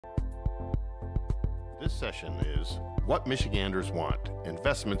This session is What Michiganders Want,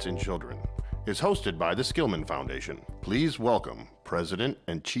 Investments in Children. It's hosted by the Skillman Foundation. Please welcome President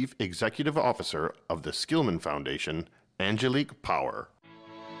and Chief Executive Officer of the Skillman Foundation, Angelique Power.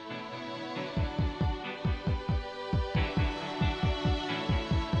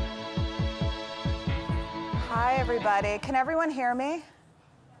 Hi, everybody. Can everyone hear me?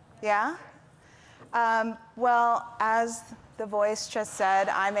 Yeah? Well, as the voice just said,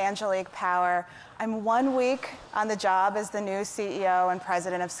 I'm Angelique Power. I'm 1 week on the job as the new CEO and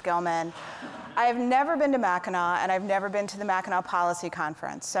president of Skillman. I have never been to Mackinac, and I've never been to the Mackinac Policy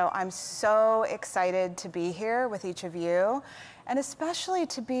Conference. So I'm so excited to be here with each of you, and especially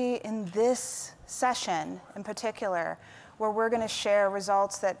to be in this session in particular, where we're going to share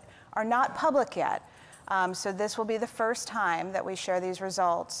results that are not public yet. So this will be the first time that we share these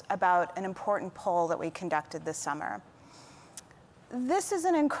results about an important poll that we conducted this summer. This is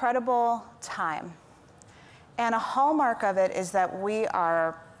an incredible time, and a hallmark of it is that we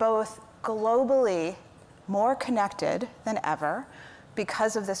are both globally more connected than ever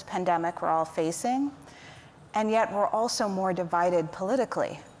because of this pandemic we're all facing, and yet we're also more divided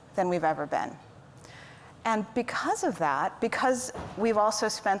politically than we've ever been. And because of that, because we've also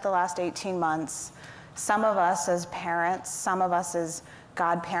spent the last 18 months, some of us as parents, some of us as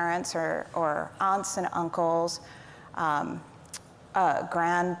godparents or aunts and uncles,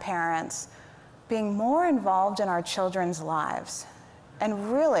 grandparents, being more involved in our children's lives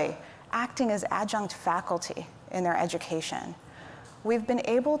and really acting as adjunct faculty in their education. We've been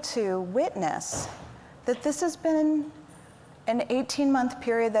able to witness that this has been an 18-month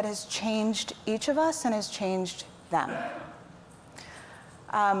period that has changed each of us and has changed them.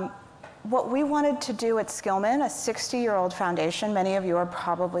 What we wanted to do at Skillman, a 60-year-old foundation, many of you are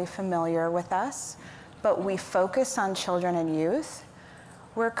probably familiar with us, but we focus on children and youth.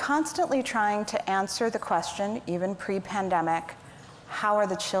 We're constantly trying to answer the question, even pre-pandemic, how are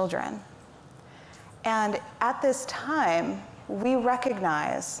the children? And at this time, we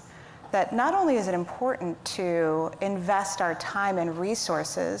recognize that not only is it important to invest our time and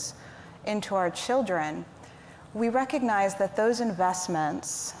resources into our children, we recognize that those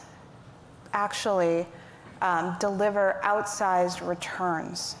investments actually deliver outsized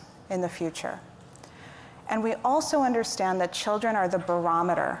returns in the future. And we also understand that children are the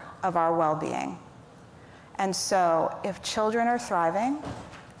barometer of our well-being. And so if children are thriving,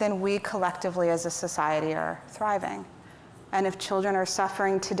 then we collectively as a society are thriving. And if children are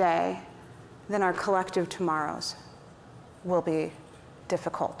suffering today, then our collective tomorrows will be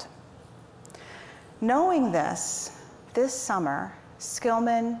difficult. Knowing this summer,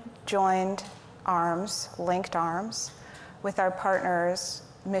 Skillman joined arms, linked arms, with our partners,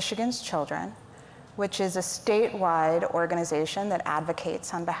 Michigan's Children, which is a statewide organization that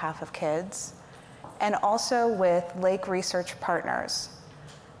advocates on behalf of kids, and also with Lake Research Partners,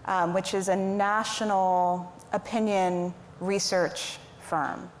 which is a national opinion research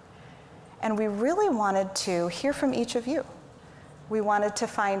firm. And we really wanted to hear from each of you. We wanted to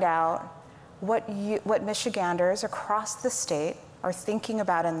find out what Michiganders across the state are thinking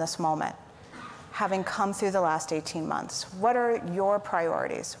about in this moment, having come through the last 18 months. What are your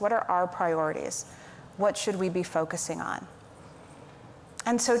priorities? What are our priorities? What should we be focusing on?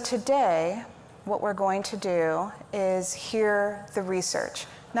 And so today, what we're going to do is hear the research,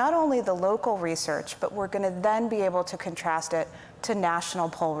 not only the local research, but we're going to then be able to contrast it to national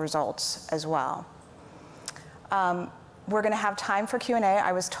poll results as well. We're going to have time for Q&A.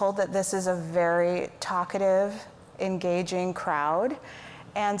 I was told that this is a very talkative, engaging crowd.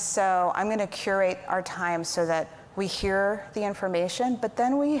 And so I'm going to curate our time so that we hear the information, but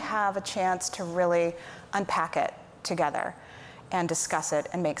then we have a chance to really unpack it together and discuss it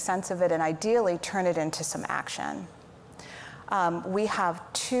and make sense of it and ideally turn it into some action. We have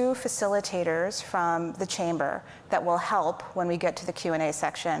 2 facilitators from the chamber that will help when we get to the Q&A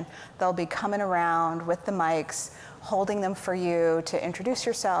section. They'll be coming around with the mics, holding them for you to introduce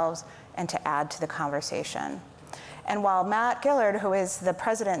yourselves and to add to the conversation. And while Matt Gillard, who is the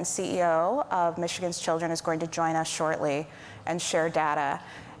president and CEO of Michigan's Children, is going to join us shortly and share data,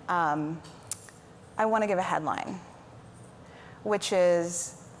 I want to give a headline, which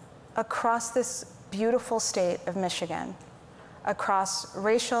is across this beautiful state of Michigan, across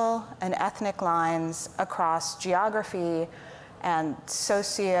racial and ethnic lines, across geography and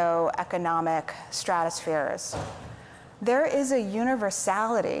socioeconomic stratospheres, there is a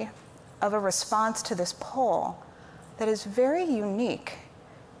universality of a response to this poll that is very unique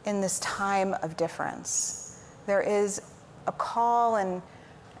in this time of difference. There is a call and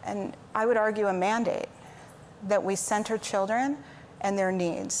I would argue a mandate that we center children and their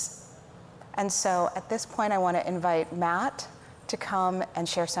needs And so at this point, I want to invite Matt to come and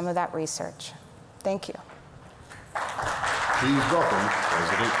share some of that research. Thank you. Please welcome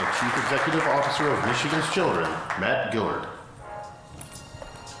President and Chief Executive Officer of Michigan's Children, Matt Gillard.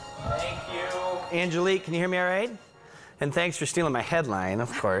 Thank you. Angelique, can you hear me all right? And thanks for stealing my headline,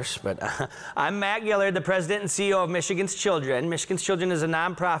 of course. But I'm Matt Gillard, the President and CEO of Michigan's Children. Michigan's Children is a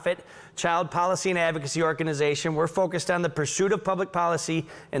nonprofit child policy and advocacy organization. We're focused on the pursuit of public policy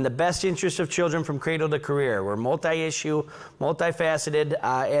in the best interest of children from cradle to career. We're multi-issue, multifaceted,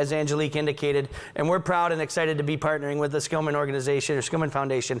 as Angelique indicated, and we're proud and excited to be partnering with the Skillman organization, or Skillman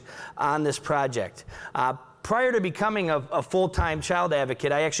Foundation, on this project. Prior to becoming a full-time child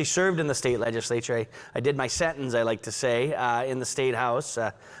advocate, I actually served in the state legislature. I did my sentence, I like to say, in the state house.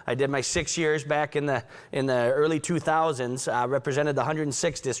 I did my 6 years back in the early 2000s. Represented the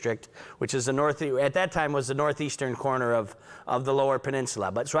 106th district, which is at that time was the northeastern corner of the Lower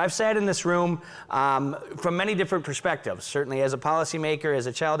Peninsula. So I've sat in this room from many different perspectives. Certainly as a policymaker, as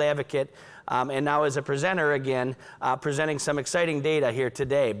a child advocate, and now as a presenter again, presenting some exciting data here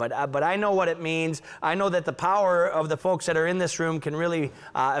today. But I know what it means. I know that the power of the folks that are in this room can really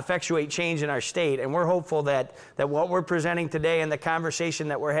effectuate change in our state. And we're hopeful that what we're presenting today and the conversation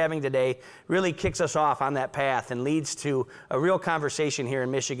that we're having today really kicks us off on that path and leads to a real conversation here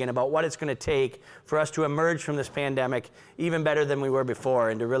in Michigan about what it's going to take for us to emerge from this pandemic even better than we were before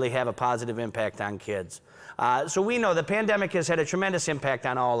and to really have a positive impact on kids. So we know the pandemic has had a tremendous impact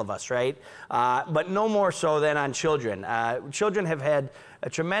on all of us, right? But no more so than on children. Children have had a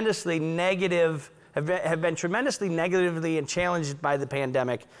tremendously negative, have been tremendously negatively and challenged by the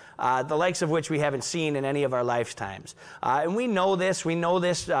pandemic, the likes of which we haven't seen in any of our lifetimes. And we know this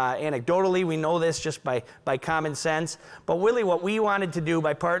anecdotally, we know this just by common sense, but really what we wanted to do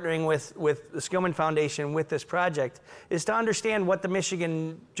by partnering with the Skillman Foundation with this project is to understand what the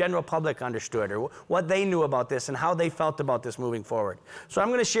Michigan general public understood, or what they knew about this and how they felt about this moving forward. So I'm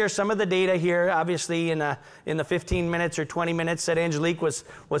going to share some of the data here, obviously in the 15 minutes or 20 minutes that Angelique was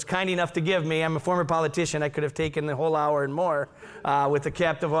kind enough to give me. I'm a former politician. I could have taken the whole hour and more with the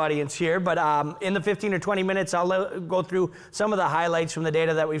captive audience here, but in the 15 or 20 minutes, I'll go through some of the highlights from the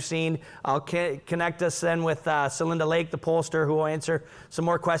data that we've seen. I'll connect us then with Celinda Lake, the pollster, who will answer some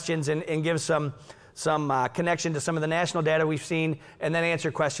more questions and give some connection to some of the national data we've seen, and then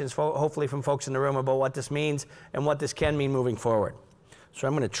answer questions, hopefully from folks in the room, about what this means and what this can mean moving forward. So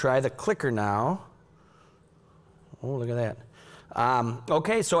I'm going to try the clicker now. Oh, look at that.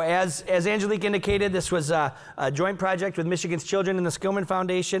 Okay, so as Angelique indicated, this was a joint project with Michigan's Children and the Skillman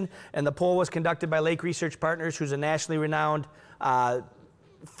Foundation, and the poll was conducted by Lake Research Partners, who's a nationally renowned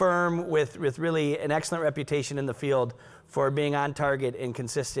firm with really an excellent reputation in the field for being on target and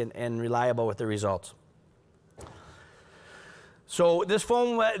consistent and reliable with the results. So this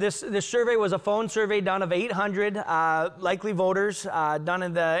survey was a phone survey done of 800 likely voters, done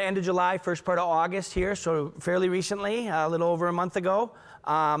in the end of July, first part of August here, so fairly recently, a little over a month ago.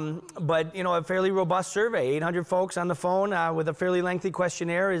 But you know, a fairly robust survey, 800 folks on the phone with a fairly lengthy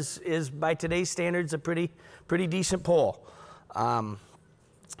questionnaire is by today's standards a pretty decent poll.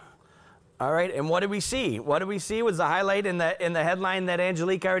 All right, and what did we see? What did we see was the highlight in the headline that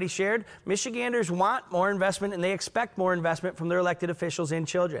Angelique already shared. Michiganders want more investment and they expect more investment from their elected officials in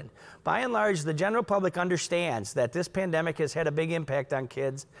children. By and large, the general public understands that this pandemic has had a big impact on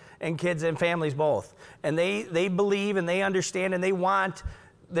kids and families both. And they believe and they understand and they want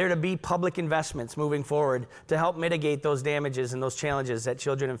there to be public investments moving forward to help mitigate those damages and those challenges that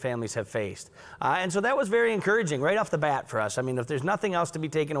children and families have faced. And so that was very encouraging right off the bat for us. I mean, if there's nothing else to be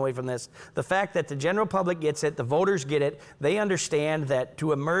taken away from this, the fact that the general public gets it, the voters get it, they understand that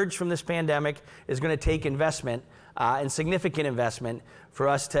to emerge from this pandemic is going to take investment and significant investment for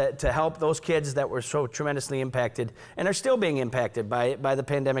us to help those kids that were so tremendously impacted and are still being impacted by the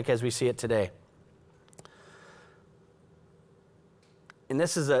pandemic as we see it today. And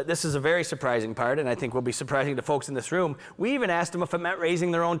this is a very surprising part, and I think will be surprising to folks in this room. We even asked them if it meant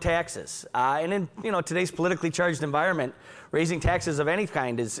raising their own taxes. And in today's politically charged environment, raising taxes of any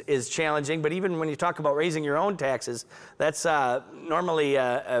kind is challenging. But even when you talk about raising your own taxes, that's normally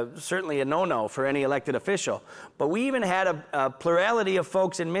certainly a no-no for any elected official. But we even had a plurality of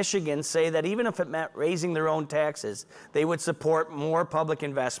folks in Michigan say that even if it meant raising their own taxes, they would support more public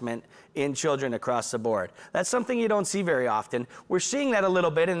investment in children across the board. That's something you don't see very often. We're seeing that a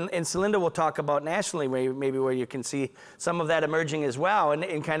little bit, and Celinda will talk about nationally maybe where you can see some of that emerging as well,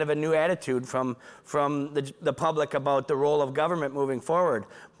 and kind of a new attitude from the public about the role of government moving forward.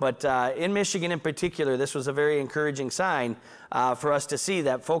 But in Michigan in particular, this was a very encouraging sign for us to see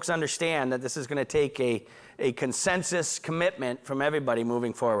that folks understand that this is going to take a consensus commitment from everybody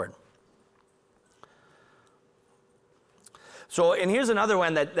moving forward. So, and here's another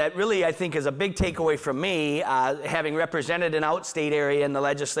one that really I think is a big takeaway from me, having represented an outstate area in the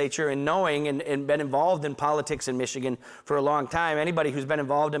legislature and knowing and been involved in politics in Michigan for a long time. Anybody who's been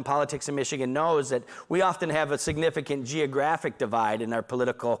involved in politics in Michigan knows that we often have a significant geographic divide in our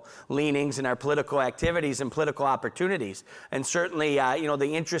political leanings and our political activities and political opportunities. And certainly, you know,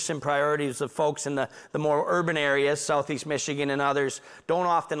 the interests and priorities of folks in the more urban areas, Southeast Michigan and others, don't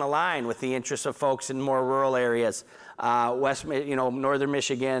often align with the interests of folks in more rural areas. Northern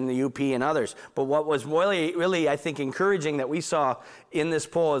Michigan, the UP, and others. But what was really, I think, encouraging that we saw in this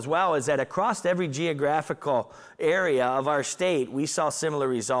poll as well is that across every geographical area of our state, we saw similar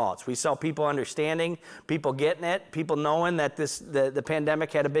results. We saw people understanding, people getting it, people knowing that the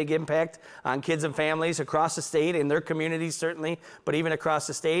pandemic had a big impact on kids and families across the state, in their communities certainly, but even across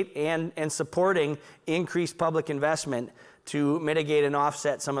the state, and supporting increased public investment to mitigate and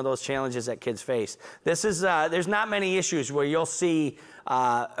offset some of those challenges that kids face. This is, there's not many issues where you'll see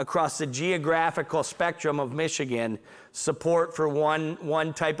across the geographical spectrum of Michigan support for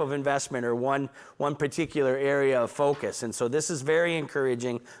one type of investment or one particular area of focus. And so this is very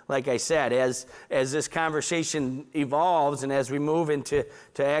encouraging, like I said, as this conversation evolves and as we move into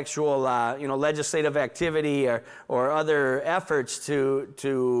actual legislative activity or other efforts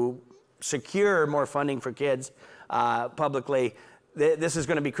to secure more funding for kids publicly, this is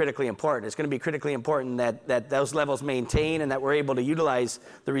going to be critically important. It's going to be critically important that those levels maintain and that we're able to utilize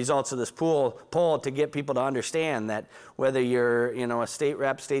the results of this poll to get people to understand that whether you're a state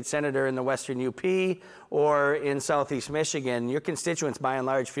rep, state senator in the Western UP or in Southeast Michigan, your constituents by and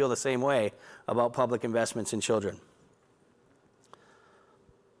large feel the same way about public investments in children.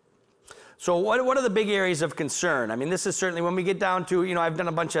 So what are the big areas of concern? I mean, this is certainly when we get down to, I've done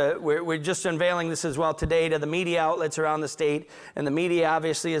a bunch of, we're just unveiling this as well today to the media outlets around the state, and the media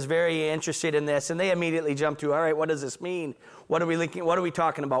obviously is very interested in this, and they immediately jump to, all right, what does this mean? What are we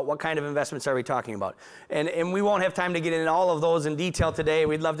talking about? What kind of investments are we talking about? And we won't have time to get into all of those in detail today.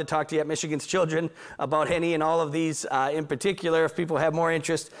 We'd love to talk to you at Michigan's Children about any and all of these in particular if people have more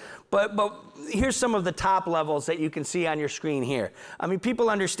interest. But here's some of the top levels that you can see on your screen here. I mean, people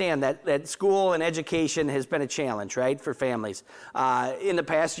understand that school and education has been a challenge, right, for families. In the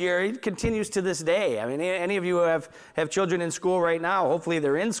past year, it continues to this day. I mean, any of you who have children in school right now, hopefully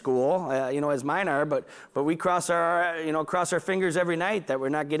they're in school, as mine are, but we cross our fingers every night that we're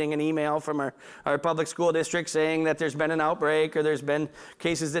not getting an email from our public school district saying that there's been an outbreak or there's been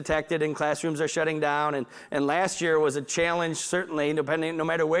cases detected and classrooms are shutting down. And last year was a challenge, certainly, no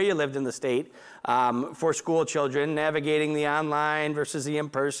matter where you lived in the state, for school children, navigating the online versus the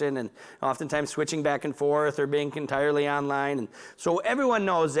in-person, and oftentimes switching back and forth or being entirely online. And so everyone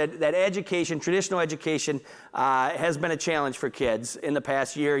knows that education, traditional education, has been a challenge for kids in the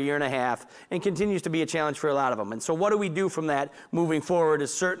past year and a half, and continues to be a challenge for a lot of them. And so what do we do from that moving forward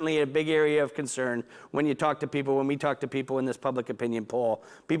is certainly a big area of concern when we talk to people in this public opinion poll.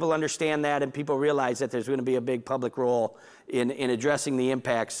 People understand that, and people realize that there's going to be a big public role in addressing the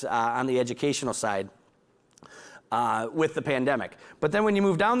impacts on the educational side with the pandemic. But then when you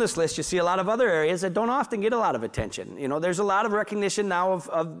move down this list, you see a lot of other areas that don't often get a lot of attention. There's a lot of recognition now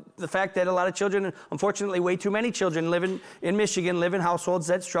of the fact that a lot of children, unfortunately way too many children in Michigan live in households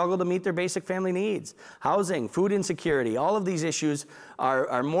that struggle to meet their basic family needs. Housing, food insecurity, all of these issues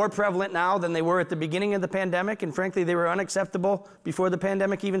are more prevalent now than they were at the beginning of the pandemic, and frankly they were unacceptable before the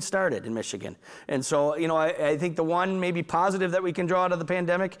pandemic even started in Michigan. And so I think the one maybe positive that we can draw out of the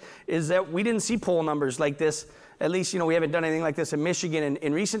pandemic is that we didn't see poll numbers like this. At least, we haven't done anything like this in Michigan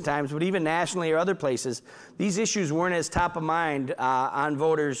in recent times, but even nationally or other places, these issues weren't as top of mind on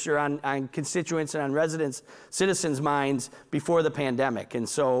voters or on constituents and on residents, citizens' minds before the pandemic. And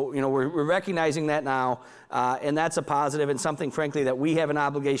so, we're recognizing that now, and that's a positive and something, frankly, that we have an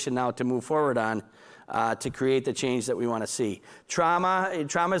obligation now to move forward on to create the change that we want to see. Trauma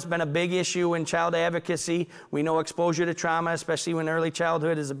has been a big issue in child advocacy. We know exposure to trauma, especially when early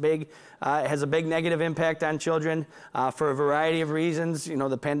childhood is has a big negative impact on children for a variety of reasons.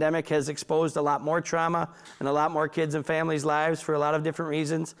 The pandemic has exposed a lot more trauma in a lot more kids and families' lives for a lot of different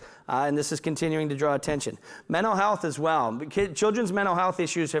reasons, and this is continuing to draw attention. Mental health as well. Children's mental health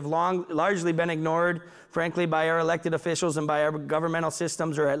issues have largely been ignored, frankly, by our elected officials and by our governmental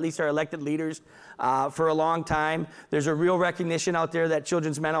systems, or at least our elected leaders, for a long time. There's a real recognition out there that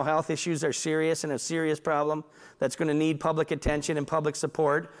children's mental health issues are serious and a serious problem that's going to need public attention and public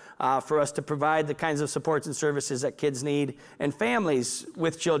support for us to provide the kinds of supports and services that kids need and families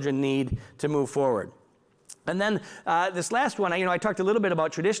with children need to move forward. And then this last one, I talked a little bit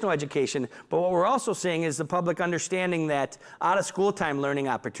about traditional education, but what we're also seeing is the public understanding that out-of-school time learning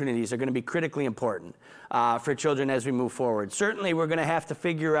opportunities are going to be critically important for children as we move forward. Certainly, we're going to have to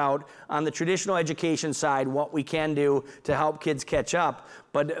figure out on the traditional education side what we can do to help kids catch up.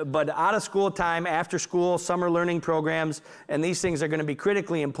 But out-of-school time, after-school, summer learning programs, and these things are going to be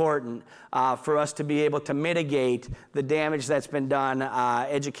critically important for us to be able to mitigate the damage that's been done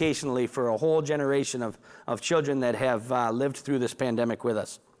educationally for a whole generation of children that have lived through this pandemic with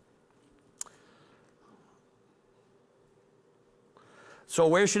us. So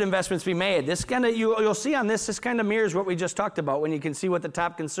where should investments be made? This kind of, you'll see on this kind of mirrors what we just talked about when you can see what the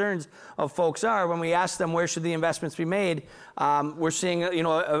top concerns of folks are. When we ask them where should the investments be made, we're seeing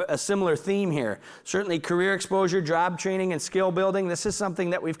a similar theme here. Certainly career exposure, job training, and skill building. This is something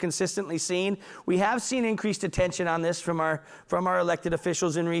that we've consistently seen. We have seen increased attention on this from our elected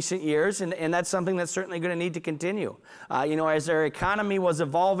officials in recent years, and that's something that's certainly going to need to continue. As our economy was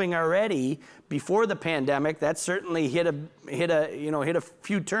evolving already before the pandemic, that certainly hit a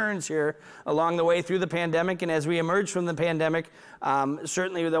few turns here along the way through the pandemic, and as we emerge from the pandemic,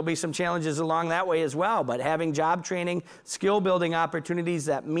 certainly there'll be some challenges along that way as well. But having job training, skill building opportunities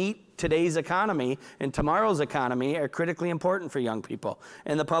that meet today's economy and tomorrow's economy are critically important for young people,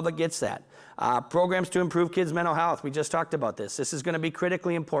 and the public gets that. Programs to improve kids' mental health. We just talked about this. This is going to be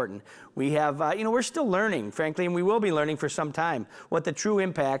critically important. We have, we're still learning, frankly, and we will be learning for some time what the true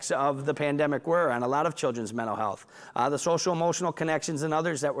impacts of the pandemic were on a lot of children's mental health. The social emotional connections and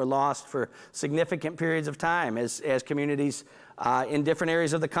others that were lost for significant periods of time as communities in different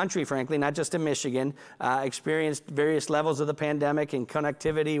areas of the country, frankly, not just in Michigan, experienced various levels of the pandemic, and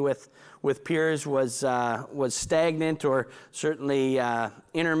connectivity with peers was stagnant or certainly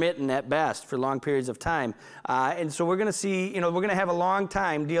intermittent at best for long periods of time. And so we're going to see, we're going to have a long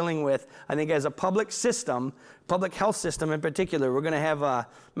time dealing with, I think, as a public system, public health system in particular, we're going to have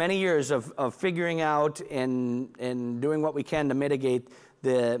many years of figuring out and doing what we can to mitigate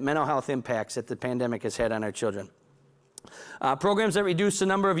the mental health impacts that the pandemic has had on our children. Programs that reduce the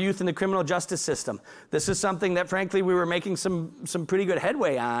number of youth in the criminal justice system. This is something that, frankly, we were making some pretty good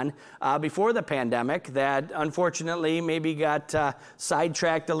headway on before the pandemic that unfortunately maybe got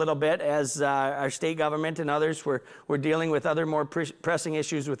sidetracked a little bit as our state government and others were dealing with other more pressing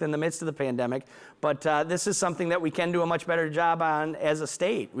issues within the midst of the pandemic. But this is something that we can do a much better job on as a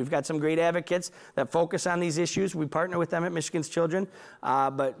state. We've got some great advocates that focus on these issues. We partner with them at Michigan's Children.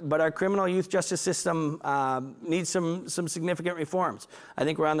 But our criminal youth justice system needs some significant reforms. I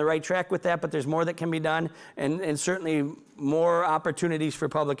think we're on the right track with that, but there's more that can be done, and certainly more opportunities for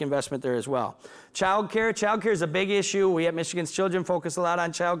public investment there as well. Childcare. Childcare is a big issue. We at Michigan's Children focus a lot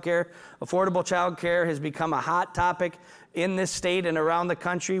on childcare. Affordable childcare has become a hot topic in this state and around the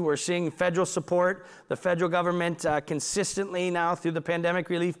country. We're seeing federal support. The federal government consistently now through the pandemic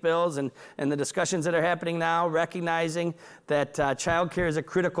relief bills and the discussions that are happening now, recognizing that childcare is a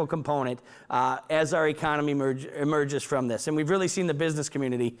critical component as our economy emerges from this. And we've really seen the business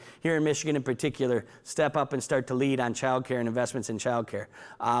community here in Michigan in particular step up and start to lead on childcare and investments in childcare.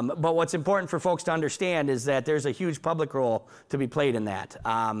 But what's important for folks to understand is that there's a huge public role to be played in that.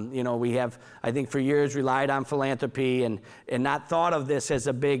 We have, I think, for years relied on philanthropy and not thought of this as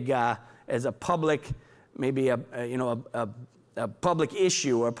a big, as a public, maybe a public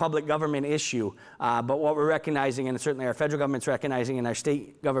issue or public government issue. But what we're recognizing, and certainly our federal government's recognizing, and our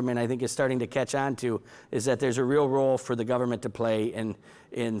state government, I think, is starting to catch on to, is that there's a real role for the government to play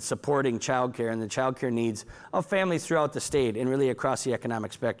in supporting childcare and the childcare needs of families throughout the state and really across the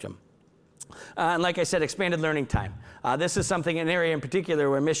economic spectrum. And like I said, expanded learning time. This is something, an area in particular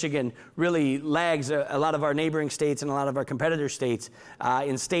where Michigan really lags a lot of our neighboring states and a lot of our competitor states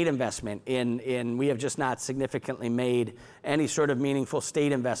in state investment. We have just not significantly made any sort of meaningful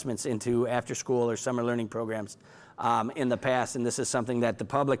state investments into after school or summer learning programs in the past. And this is something that the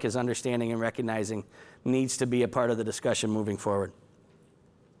public is understanding and recognizing needs to be a part of the discussion moving forward.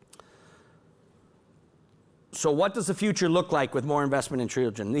 So what does the future look like with more investment in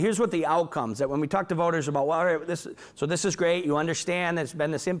children? Here's what the outcomes, that when we talk to voters about, well, all right, this is great, you understand there's been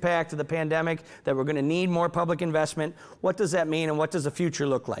this impact of the pandemic, that we're going to need more public investment. What does that mean, and what does the future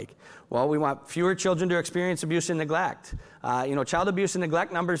look like? Well, we want fewer children to experience abuse and neglect. Child abuse and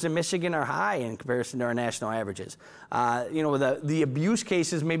neglect numbers in Michigan are high in comparison to our national averages. The abuse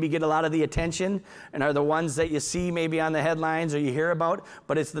cases maybe get a lot of the attention and are the ones that you see maybe on the headlines or you hear about,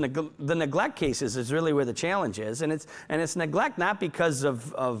 but it's the neglect cases is really where the challenge is, and it's neglect not because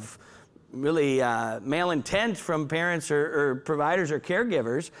of really malintent from parents or providers or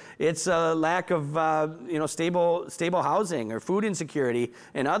caregivers. It's a lack of stable housing or food insecurity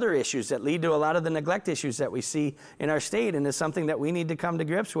and other issues that lead to a lot of the neglect issues that we see in our state, and is something that we need to come to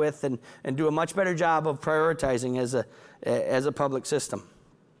grips with and do a much better job of prioritizing as a public system.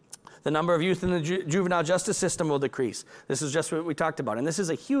 The number of youth in the juvenile justice system will decrease. This is just what we talked about. And this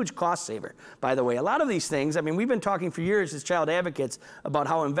is a huge cost saver, by the way. A lot of these things, I mean, we've been talking for years as child advocates about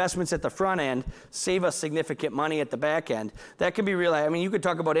how investments at the front end save us significant money at the back end. That can be realized. I mean, you could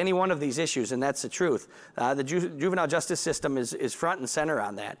talk about any one of these issues, and that's the truth. The juvenile justice system is front and center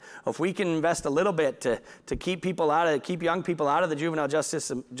on that. If we can invest a little bit to keep young people out of the juvenile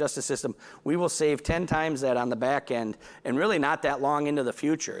justice system, we will save 10 times that on the back end, and really not that long into the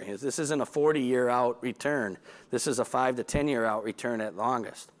future. This isn't a 40-year out return. This is a 5 to 10-year out return at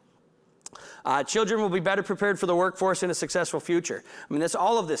longest. Children will be better prepared for the workforce in a successful future. I mean,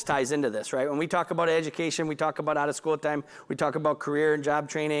 all of this ties into this, right? When we talk about education, we talk about out of school time, we talk about career and job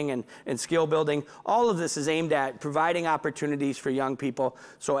training and skill building. All of this is aimed at providing opportunities for young people,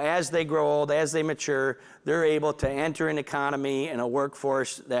 so as they grow old, as they mature, they're able to enter an economy and a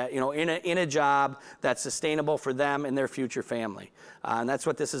workforce that, in a job that's sustainable for them and their future family. And that's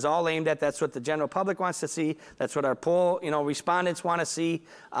what this is all aimed at. That's what the general public wants to see. That's what our poll, respondents want to see.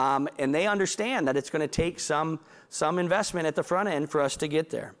 And they understand that it's going to take some investment at the front end for us to get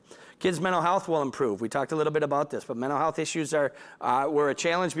there. Kids' mental health will improve. We talked a little bit about this, but mental health issues were a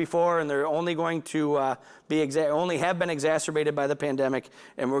challenge before, and they're only going to only have been exacerbated by the pandemic,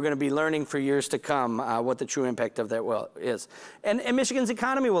 and we're going to be learning for years to come what the true impact of that is. And Michigan's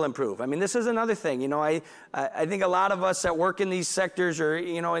economy will improve. I mean, this is another thing. I think a lot of us that work in these sectors or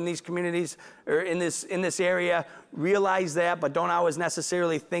in these communities or in this area realize that, but don't always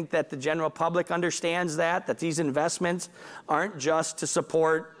necessarily think that the general public understands that these investments aren't just to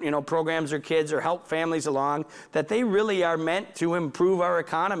support, programs or kids or help families along, that they really are meant to improve our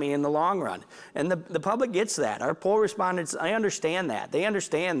economy in the long run. And the public gets that. Our poll respondents, I understand that. They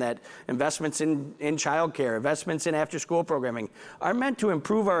understand that investments in childcare, investments in after-school programming are meant to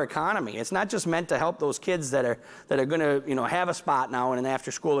improve our economy. It's not just meant to help those kids that are going to, have a spot now in an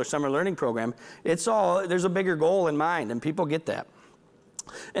after-school or summer learning program. There's a bigger goal in mind, and people get that.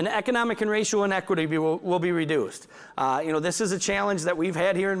 And economic and racial inequity will be reduced. This is a challenge that we've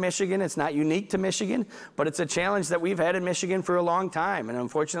had here in Michigan. It's not unique to Michigan, but it's a challenge that we've had in Michigan for a long time. And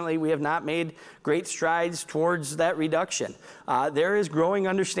unfortunately, we have not made great strides towards that reduction. There is growing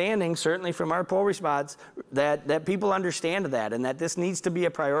understanding, certainly from our poll response, that people understand that and that this needs to be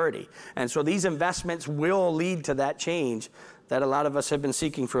a priority. And so these investments will lead to that change that a lot of us have been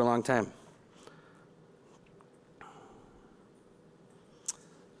seeking for a long time.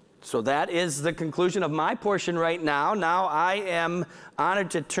 So that is the conclusion of my portion right now. Now I am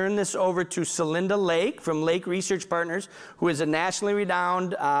honored to turn this over to Celinda Lake from Lake Research Partners, who is a nationally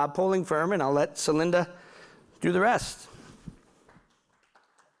renowned polling firm, and I'll let Celinda do the rest.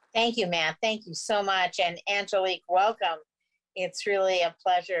 Thank you, Matt. Thank you so much. And Angelique, welcome. It's really a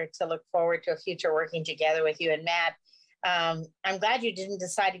pleasure to look forward to a future working together with you. And Matt, I'm glad you didn't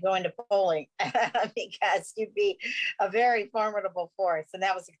decide to go into polling because you'd be a very formidable force. And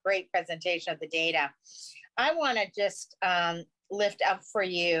that was a great presentation of the data. I want to just lift up for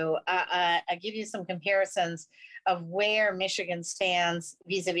you, I'll give you some comparisons of where Michigan stands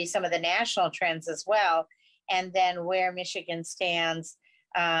vis-a-vis some of the national trends as well, and then where Michigan stands,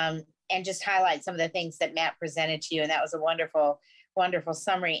 and just highlight some of the things that Matt presented to you. And that was a wonderful, wonderful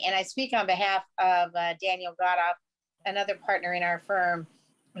summary. And I speak on behalf of Daniel Godoff, another partner in our firm,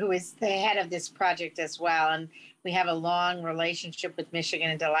 who is the head of this project as well. And we have a long relationship with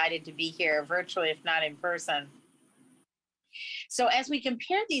Michigan and delighted to be here virtually, if not in person. So as we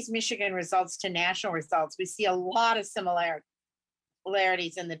compare these Michigan results to national results, we see a lot of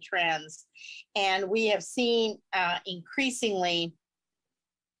similarities in the trends. And we have seen increasingly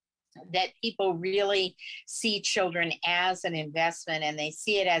that people really see children as an investment, and they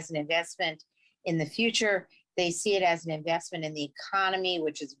see it as an investment in the future. They see it as an investment in the economy,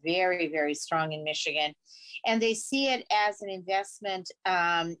 which is very, very strong in Michigan. And they see it as an investment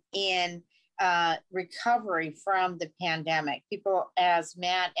in recovery from the pandemic. People, as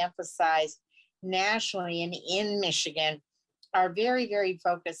Matt emphasized, nationally and in Michigan, are very, very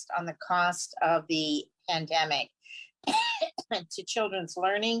focused on the cost of the pandemic to children's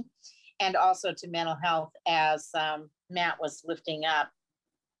learning and also to mental health, as Matt was lifting up.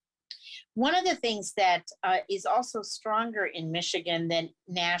 One of the things that is also stronger in Michigan than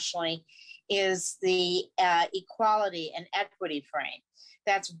nationally is the equality and equity frame.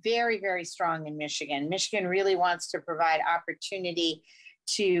 That's very, very strong in Michigan. Michigan really wants to provide opportunity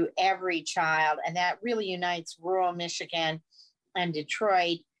to every child. And that really unites rural Michigan and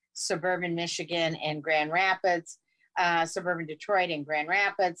Detroit, suburban Michigan and Grand Rapids, suburban Detroit and Grand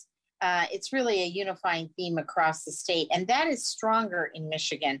Rapids. It's really a unifying theme across the state. And that is stronger in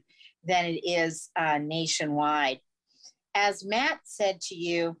Michigan than it is nationwide. As Matt said to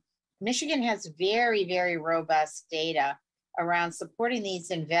you, Michigan has very, very robust data around supporting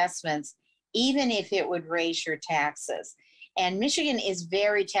these investments, even if it would raise your taxes. And Michigan is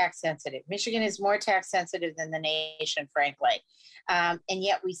very tax sensitive. Michigan is more tax sensitive than the nation, frankly. And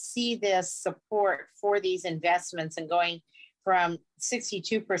yet we see this support for these investments and going from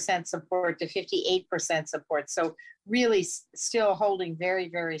 62% support to 58% support. So really still holding very,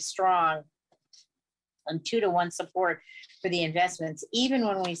 very strong on 2-to-1 support for the investments, even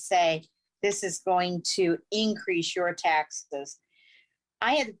when we say this is going to increase your taxes.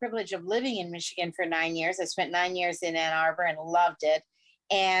 I had the privilege of living in Michigan for 9 years. I spent 9 years in Ann Arbor and loved it.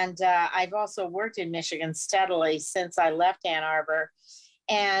 And I've also worked in Michigan steadily since I left Ann Arbor.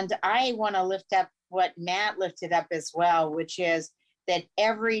 And I want to lift up what Matt lifted up as well, which is that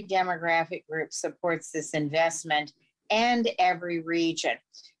every demographic group supports this investment and every region.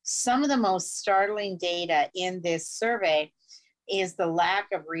 Some of the most startling data in this survey is the lack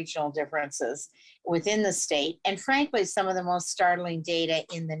of regional differences within the state. And frankly, some of the most startling data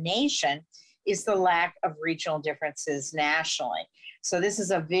in the nation is the lack of regional differences nationally. So this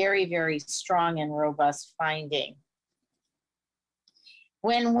is a very, very strong and robust finding.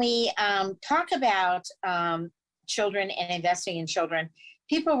 When we talk about children and investing in children,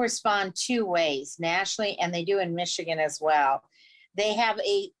 people respond 2 ways nationally, and they do in Michigan as well. They have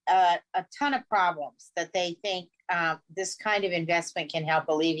a ton of problems that they think this kind of investment can help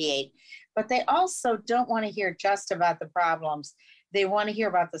alleviate, but they also don't want to hear just about the problems. They want to hear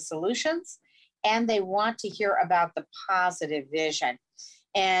about the solutions, and they want to hear about the positive vision.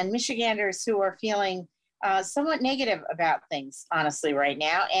 And Michiganders who are feeling somewhat negative about things, honestly, right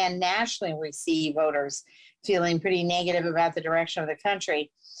now, and nationally we see voters feeling pretty negative about the direction of the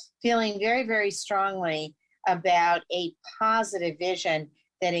country, feeling very, very strongly about a positive vision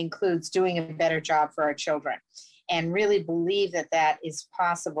that includes doing a better job for our children, and really believe that that is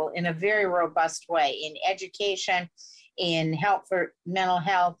possible in a very robust way in education, in help for mental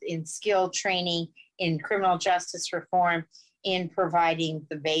health, in skill training, in criminal justice reform, in providing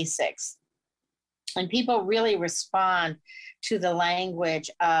the basics. And people really respond to the language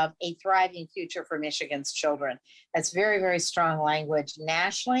of a thriving future for Michigan's children. That's very, very strong language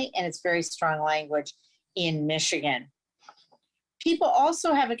nationally, and it's very strong language in Michigan. People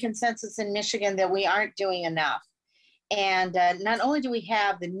also have a consensus in Michigan that we aren't doing enough. And not only do we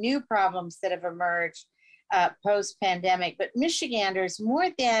have the new problems that have emerged post-pandemic, but Michiganders, more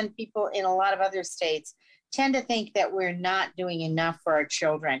than people in a lot of other states, tend to think that we're not doing enough for our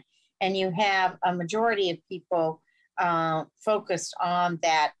children. And you have a majority of people focused on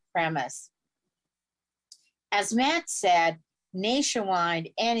that premise. As Matt said, nationwide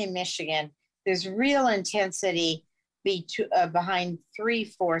and in Michigan, there's real intensity behind 3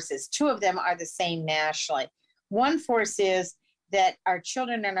 forces. 2 of them are the same nationally. One force is that our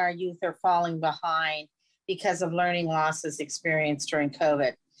children and our youth are falling behind because of learning losses experienced during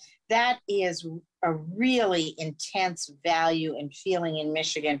COVID. That is a really intense value and feeling in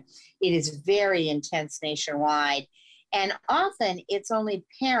Michigan. It is very intense nationwide. And often it's only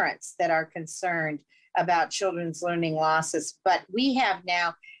parents that are concerned about children's learning losses. But we have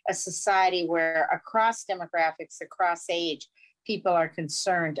now a society where across demographics, across age, people are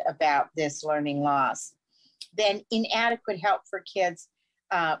concerned about this learning loss. Then inadequate help for kids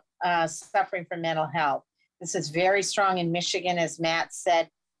suffering from mental health. This is very strong in Michigan, as Matt said,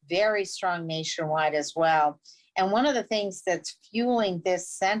 very strong nationwide as well. And one of the things that's fueling this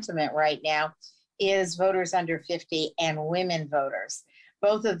sentiment right now is voters under 50 and women voters.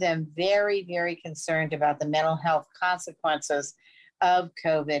 Both of them very, very concerned about the mental health consequences of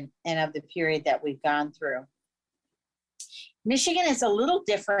COVID and of the period that we've gone through. Michigan is a little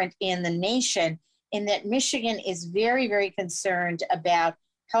different in the nation in that Michigan is very, very concerned about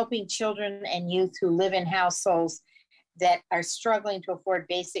helping children and youth who live in households that are struggling to afford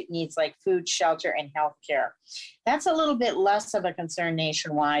basic needs like food, shelter, and health care. That's a little bit less of a concern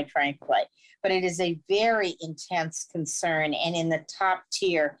nationwide, frankly, but it is a very intense concern and in the top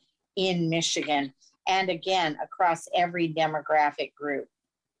tier in Michigan, and again, across every demographic group.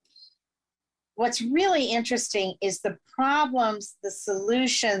 What's really interesting is the problems, the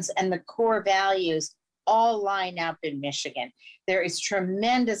solutions, and the core values all line up in Michigan. There is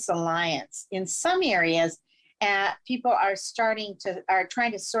tremendous alliance. In some areas, people are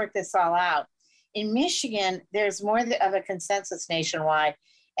trying to sort this all out. In Michigan, there's more of a consensus nationwide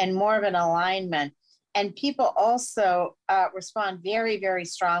and more of an alignment. And people also respond very, very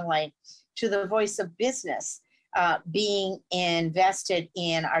strongly to the voice of business being invested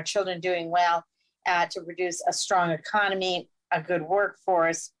in our children doing well to produce a strong economy, a good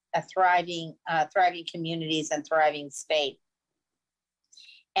workforce, a thriving communities, and thriving state.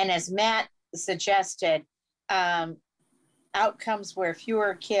 And as Matt suggested, outcomes where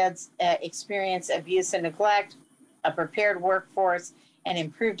fewer kids experience abuse and neglect, a prepared workforce, an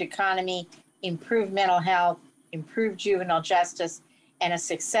improved economy, improved mental health, improved juvenile justice, and a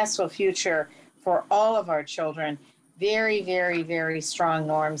successful future for all of our children. Very, very, very strong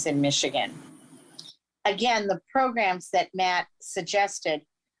norms in Michigan. Again, the programs that Matt suggested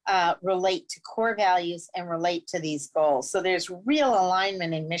relate to core values and relate to these goals. So there's real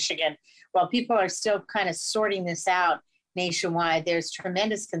alignment in Michigan. While people are still kind of sorting this out nationwide, there's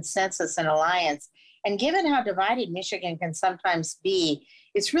tremendous consensus and alliance. And given how divided Michigan can sometimes be,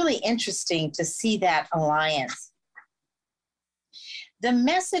 it's really interesting to see that alliance. The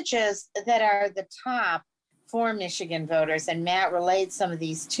messages that are the top for Michigan voters, and Matt relayed some of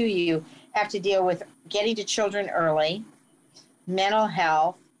these to you, have to deal with getting to children early, mental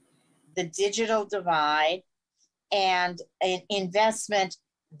health, the digital divide, and an investment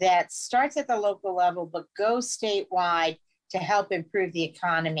that starts at the local level but goes statewide to help improve the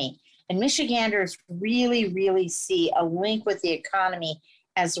economy. And Michiganders really, really see a link with the economy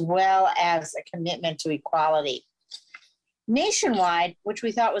as well as a commitment to equality. Nationwide, which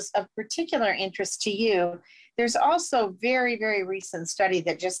we thought was of particular interest to you, there's also a very, very recent study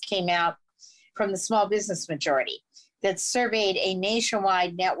that just came out from the Small Business Majority that surveyed a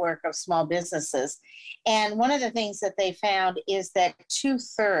nationwide network of small businesses. And one of the things that they found is that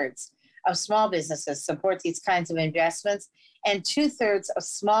 2/3 of small businesses support these kinds of investments, and 2/3 of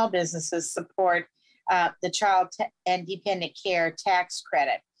small businesses support the child and dependent care tax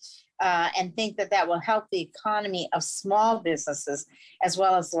credit, and think that that will help the economy of small businesses as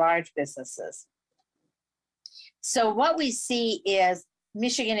well as large businesses. So what we see is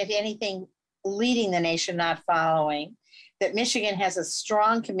Michigan, if anything, leading the nation, not following, that Michigan has a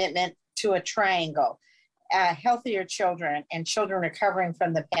strong commitment to a triangle, healthier children and children recovering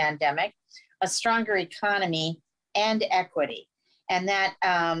from the pandemic, a stronger economy, and equity. And that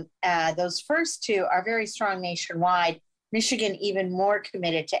those first two are very strong nationwide. Michigan even more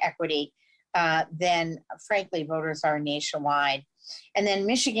committed to equity than, frankly, voters are nationwide. And then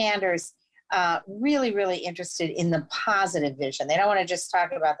Michiganders really, really interested in the positive vision. They don't want to just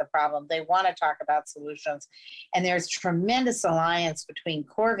talk about the problem. They want to talk about solutions. And there's tremendous alliance between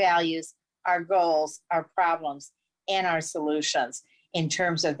core values, our goals, our problems, and our solutions in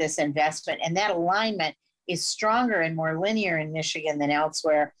terms of this investment. And that alignment is stronger and more linear in Michigan than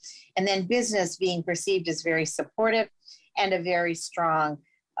elsewhere. And then business being perceived as very supportive and a very strong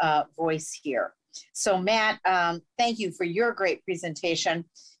voice here. So Matt, thank you for your great presentation.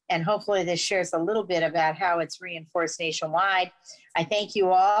 And hopefully this shares a little bit about how it's reinforced nationwide. I thank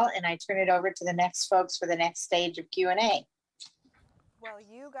you all, and I turn it over to the next folks for the next stage of Q&A. Well,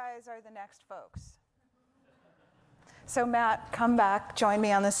 you guys are the next folks. So Matt, come back, join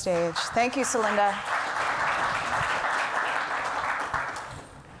me on the stage. Thank you, Celinda.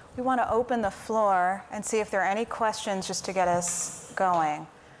 We want to open the floor and see if there are any questions just to get us going.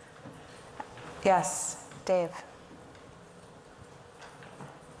 Yes, Dave.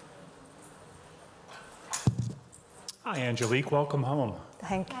 Hi, Angelique. Welcome home.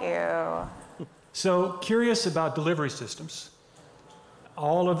 Thank you. So, curious about delivery systems.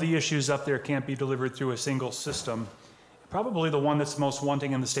 All of the issues up there can't be delivered through a single system. Probably the one that's most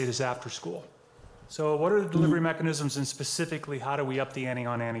wanting in the state is after school. So what are the delivery mechanisms, and specifically, how do we up the ante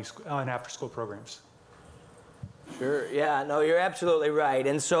on after school programs? Sure, yeah, no, you're absolutely right.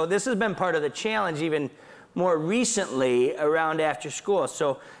 And so this has been part of the challenge even more recently around after school.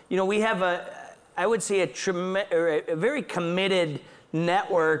 So, you know, we have I would say a very committed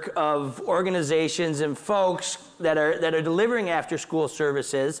network of organizations and folks that are delivering after school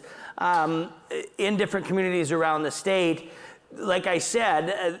services in different communities around the state. Like I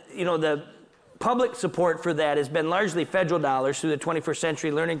said, you know, the public support for that has been largely federal dollars through the 21st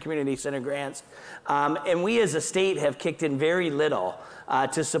Century Learning Community Center grants. And we as a state have kicked in very little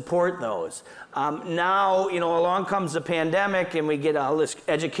to support those. Now, you know, along comes the pandemic and we get all this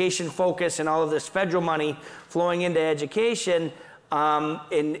education focus and all of this federal money flowing into education.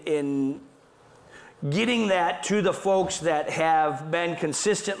 In getting that to the folks that have been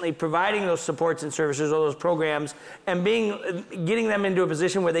consistently providing those supports and services or those programs, and getting them into a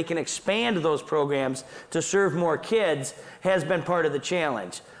position where they can expand those programs to serve more kids has been part of the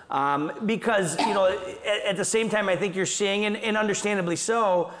challenge. Because, you know, at the same time, I think you're seeing, and understandably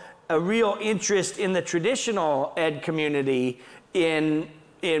so, a real interest in the traditional ed community in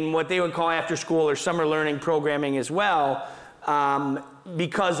what they would call after school or summer learning programming as well,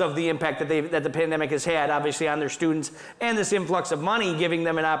 because of the impact that the pandemic has had, obviously, on their students, and this influx of money giving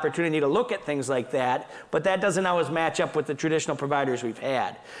them an opportunity to look at things like that. But that doesn't always match up with the traditional providers we've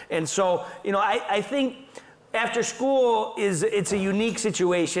had. And so, you know, I think after school it's a unique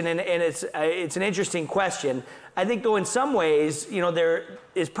situation, and it's an interesting question. I think, though, in some ways, you know, there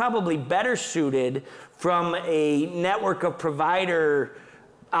is probably better suited from a network of provider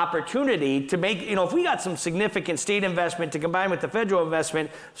opportunity to make, you know, if we got some significant state investment to combine with the federal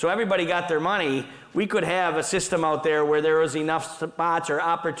investment, so everybody got their money, we could have a system out there where there was enough spots or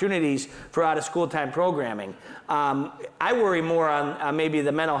opportunities for out-of-school time programming. I worry more on maybe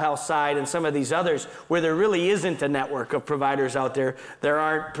the mental health side and some of these others where there really isn't a network of providers out there. There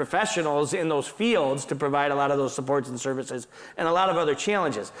aren't professionals in those fields to provide a lot of those supports and services, and a lot of other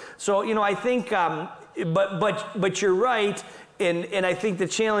challenges. So, you know, I think, but you're right. And I think the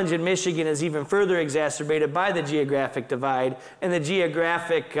challenge in Michigan is even further exacerbated by the geographic divide and the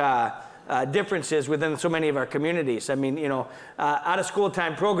geographic differences within so many of our communities. I mean, you know, out-of-school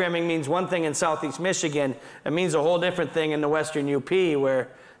time programming means one thing in Southeast Michigan. It means a whole different thing in the Western UP, where,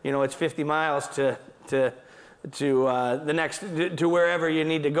 you know, it's 50 miles to the next, to wherever you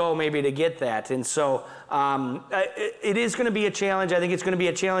need to go maybe to get that. And so it is going to be a challenge. I think it's going to be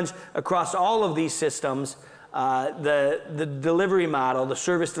a challenge across all of these systems. The delivery model, the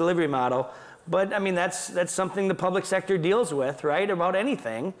service delivery model, but I mean that's something the public sector deals with, right? About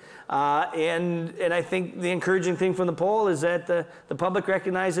anything, and I think the encouraging thing from the poll is that the public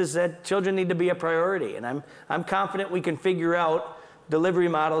recognizes that children need to be a priority, and I'm confident we can figure out delivery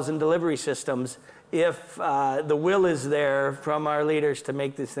models and delivery systems if the will is there from our leaders to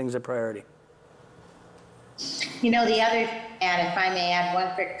make these things a priority. You know, the other, and if I may add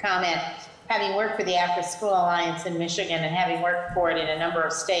one quick comment. Having worked for the After School Alliance in Michigan and having worked for it in a number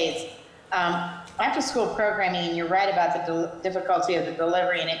of states, after school programming, and you're right about the difficulty of the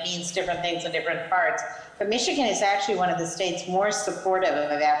delivery, and it means different things in different parts, but Michigan is actually one of the states more supportive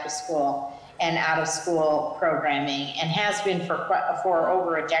of after school and out of school programming, and has been for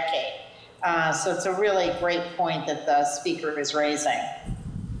over a decade. So it's a really great point that the speaker is raising.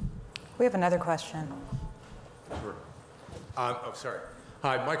 We have another question. Sure. Oh, sorry.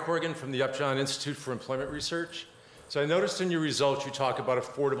 Hi, Mike Horgan from the Upjohn Institute for Employment Research. So I noticed in your results you talk about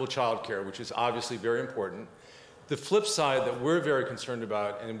affordable childcare, which is obviously very important. The flip side that we're very concerned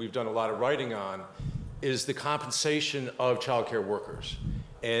about, and we've done a lot of writing on, is the compensation of childcare workers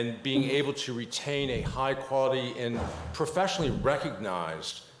and being able to retain a high quality and professionally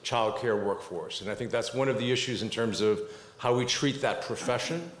recognized childcare workforce. And I think that's one of the issues in terms of how we treat that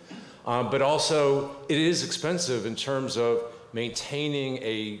profession. But also, it is expensive in terms of maintaining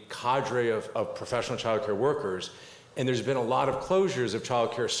a cadre of professional child care workers, and there's been a lot of closures of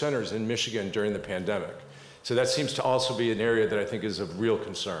child care centers in Michigan during the pandemic. So that seems to also be an area that I think is of real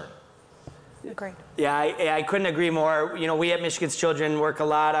concern. Great. Yeah, I couldn't agree more. You know, we at Michigan's Children work a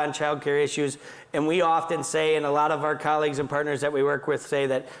lot on child care issues, and we often say, and a lot of our colleagues and partners that we work with say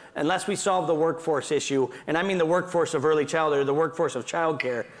that unless we solve the workforce issue, and I mean the workforce of early childhood, the workforce of child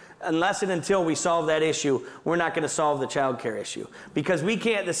care, unless and until we solve that issue, we're not going to solve the child care issue, because we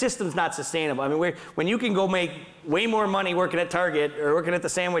can't, the system's not sustainable. I mean, when you can go make way more money working at Target or working at the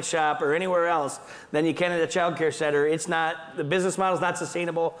sandwich shop or anywhere else than you can at a child care center, it's not, the business model's not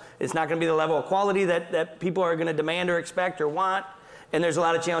sustainable. It's not going to be the level of quality that people are going to demand or expect or want, and there's a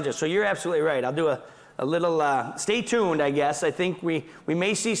lot of challenges. So you're absolutely right. I'll do a little, stay tuned, I guess. I think we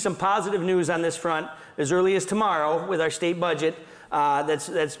may see some positive news on this front as early as tomorrow with our state budget.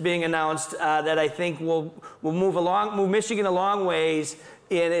 That's being announced that I think will move Michigan a long ways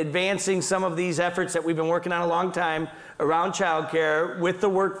in advancing some of these efforts that we've been working on a long time around childcare with the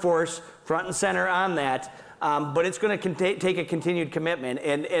workforce front and center on that. But it's going to take a continued commitment.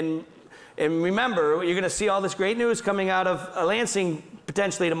 And remember, you're going to see all this great news coming out of Lansing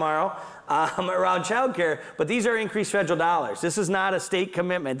potentially tomorrow around childcare, but these are increased federal dollars. This is not a state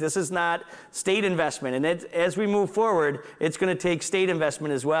commitment. This is not state investment. And as we move forward, it's going to take state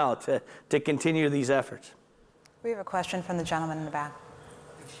investment as well to continue these efforts. We have a question from the gentleman in the back.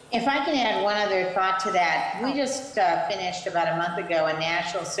 If I can add one other thought to that, we just finished about a month ago a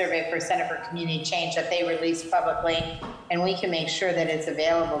national survey for Center for Community Change that they released publicly, and we can make sure that it's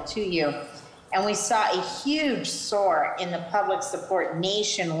available to you. And we saw a huge soar in the public support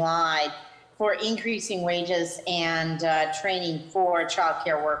nationwide for increasing wages and training for child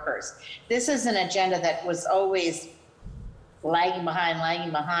care workers. This is an agenda that was always lagging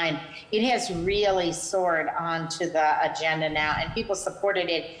behind. It has really soared onto the agenda now, and people supported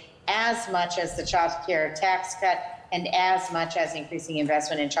it as much as the child care tax cut and as much as increasing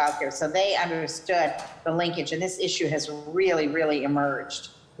investment in child care. So they understood the linkage, and this issue has really, really emerged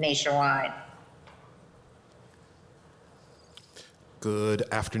nationwide. Good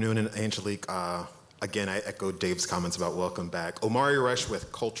afternoon, and Angelique. Again, I echo Dave's comments about welcome back. Omari Resh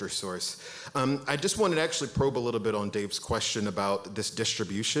with Culture Source. I just wanted to actually probe a little bit on Dave's question about this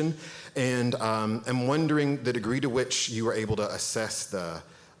distribution, and I'm wondering the degree to which you were able to assess the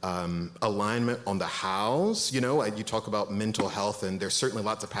alignment on the hows. You know, you talk about mental health, and there's certainly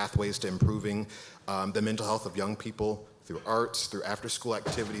lots of pathways to improving the mental health of young people through arts, through after-school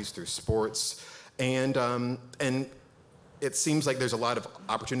activities, through sports, and it seems like there's a lot of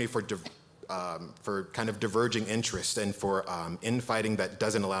opportunity for kind of diverging interest and for infighting that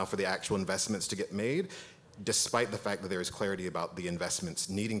doesn't allow for the actual investments to get made, despite the fact that there is clarity about the investments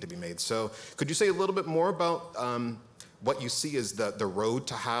needing to be made. So could you say a little bit more about what you see as the road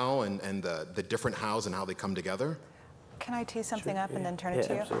to how and the different hows and how they come together? Can I tee something up and then turn it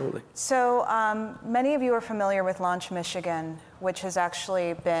to you? Absolutely. So many of you are familiar with Launch Michigan, which has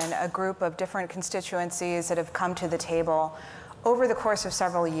actually been a group of different constituencies that have come to the table over the course of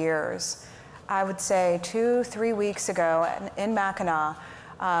several years. I would say 2-3 weeks ago in Mackinac,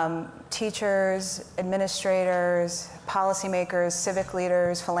 teachers, administrators, policymakers, civic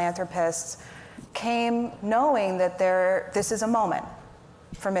leaders, philanthropists came knowing that this is a moment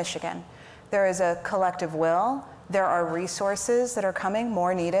for Michigan. There is a collective will. There are resources that are coming,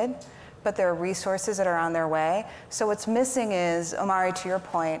 more needed, but there are resources that are on their way. So what's missing is, Omari, to your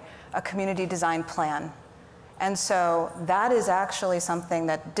point, a community design plan. And so that is actually something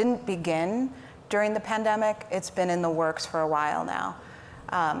that didn't begin during the pandemic. It's been in the works for a while now.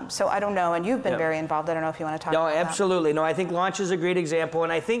 So I don't know, and you've been very involved. I don't know if you want to talk about that. No, absolutely. No, I think Launch is a great example.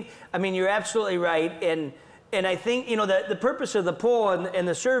 And I think, I mean, you're absolutely right. And I think, you know, the purpose of the poll and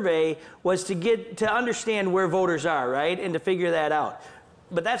the survey was to understand where voters are, right? And to figure that out.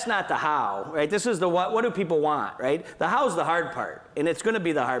 But that's not the how, right? This is the what do people want, right? The how's the hard part, and it's going to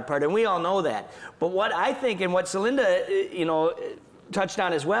be the hard part, and we all know that. But what I think, and what Celinda, you know, touched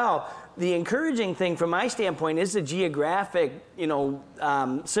on as well, the encouraging thing from my standpoint is the geographic, you know,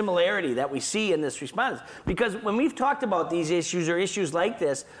 similarity that we see in this response. Because when we've talked about these issues or issues like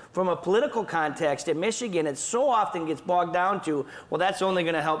this from a political context in Michigan, it so often gets bogged down to, well, that's only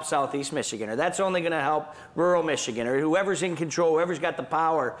going to help Southeast Michigan, or that's only going to help rural Michigan, or whoever's in control, whoever's got the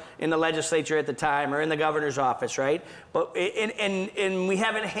power in the legislature at the time or in the governor's office, right? But and we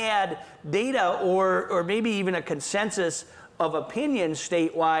haven't had data or maybe even a consensus of opinion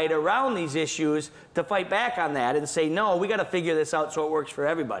statewide around these issues to fight back on that and say, no, we got to figure this out so it works for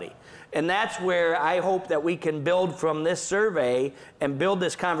everybody. And that's where I hope that we can build from this survey and build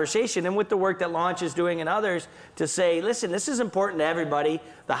this conversation, and with the work that Launch is doing and others, to say, listen, this is important to everybody.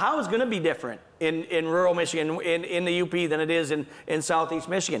 The how is going to be different in rural Michigan, in the UP than it is in Southeast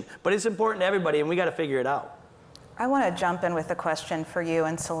Michigan. But it's important to everybody, and we got to figure it out. I want to jump in with a question for you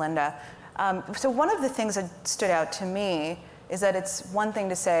and Celinda. So one of the things that stood out to me is that it's one thing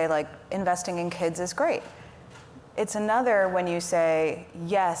to say, like, investing in kids is great. It's another when you say,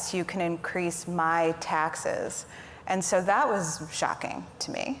 yes, you can increase my taxes. And so that was shocking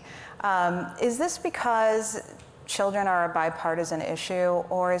to me. Is this because children are a bipartisan issue,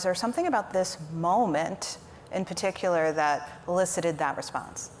 or is there something about this moment in particular that elicited that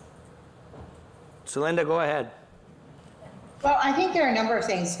response? Celinda, go ahead. Well, I think there are a number of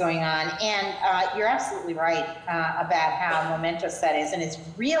things going on, and you're absolutely right about how momentous that is, and it's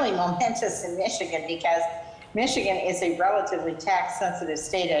really momentous in Michigan because Michigan is a relatively tax-sensitive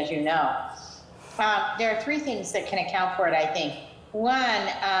state, as you know. There are three things that can account for it, I think. One,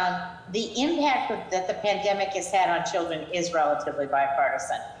 the impact that the pandemic has had on children is relatively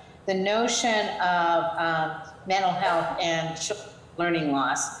bipartisan. The notion of mental health and learning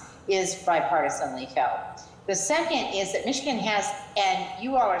loss is bipartisanly felt. The second is that Michigan has, and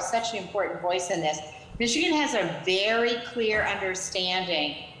you all are such an important voice in this, Michigan has a very clear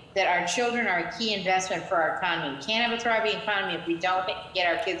understanding that our children are a key investment for our economy. We can't have a thriving economy if we don't get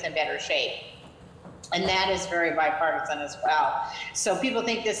our kids in better shape. And that is very bipartisan as well. So people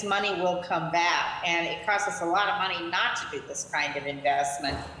think this money will come back, and it costs us a lot of money not to do this kind of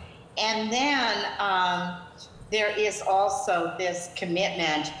investment. And then there is also this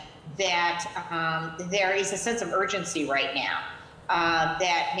commitment that there is a sense of urgency right now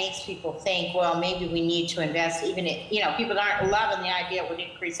that makes people think, well, maybe we need to invest, even if, you know, people aren't loving the idea it would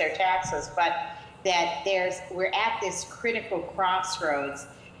increase their taxes, but that we're at this critical crossroads.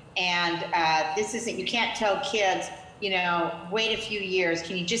 And this isn't, you can't tell kids, you know, wait a few years.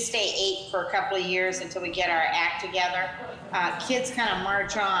 Can you just stay 8 for a couple of years until we get our act together? Kids kind of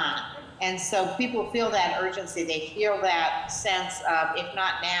march on. And so people feel that urgency. They feel that sense of, if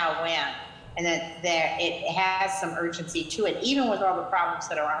not now, when? And that it has some urgency to it, even with all the problems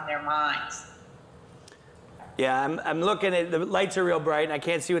that are on their minds. Yeah, I'm looking at, the lights are real bright, and I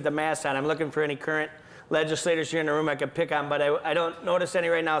can't see with the mask on. I'm looking for any current legislators here in the room I could pick on, but I don't notice any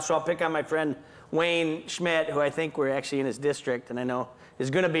right now, so I'll pick on my friend Wayne Schmidt, who I think we're actually in his district, and I know is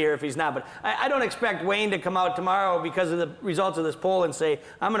going to be here if he's not. But I don't expect Wayne to come out tomorrow because of the results of this poll and say,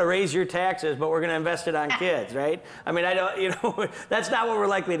 I'm going to raise your taxes, but we're going to invest it on kids, right? I mean, I don't, you know, that's not what we're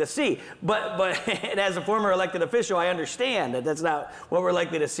likely to see. But and as a former elected official, I understand that that's not what we're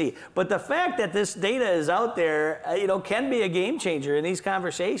likely to see. But the fact that this data is out there, you know, can be a game changer in these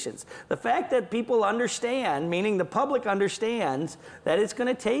conversations. The fact that people understand, meaning the public understands, that it's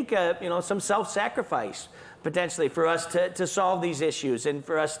going to take a, you know, some self-sacrifice potentially for us to solve these issues and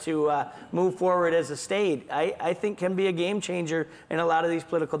for us to move forward as a state, I think can be a game changer in a lot of these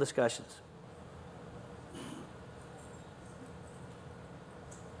political discussions.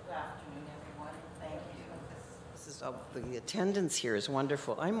 Good afternoon, everyone. Thank you. The attendance here is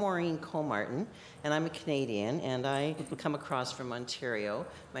wonderful. I'm Maureen Comartin, and I'm a Canadian, and I come across from Ontario.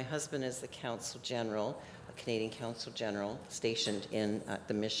 My husband is the Counsel General, a Canadian Counsel General stationed in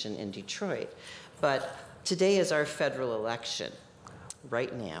the Mission in Detroit. But today is our federal election.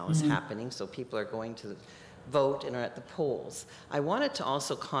 Right now is happening, so people are going to vote and are at the polls. I wanted to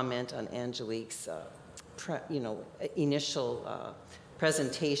also comment on Angelique's initial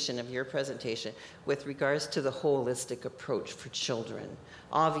presentation of your presentation with regards to the holistic approach for children.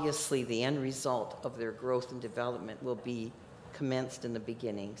 Obviously, the end result of their growth and development will be commenced in the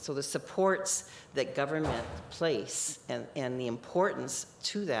beginning. So the supports that government place and the importance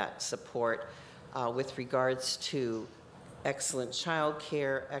to that support with regards to excellent child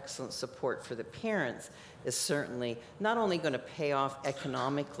care, excellent support for the parents is certainly not only going to pay off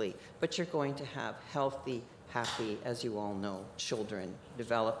economically, but you're going to have healthy, happy, as you all know, children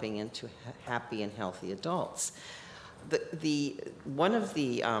developing into happy and healthy adults. One of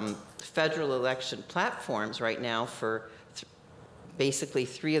the federal election platforms right now for basically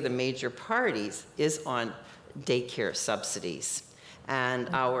 3 of the major parties is on daycare subsidies. And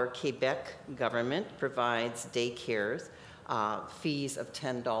our Quebec government provides daycares fees of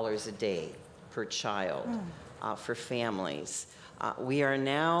 $10 a day per child for families. We are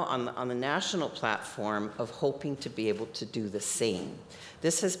now on the national platform of hoping to be able to do the same.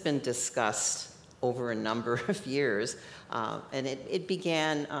 This has been discussed over a number of years, and it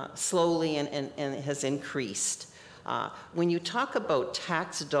began slowly and it has increased. When you talk about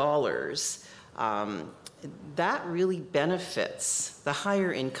tax dollars, that really benefits the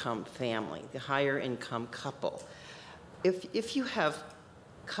higher income family, the higher income couple. If you have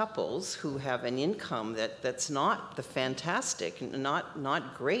couples who have an income that's not the fantastic,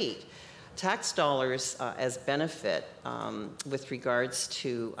 not great, tax dollars as benefit with regards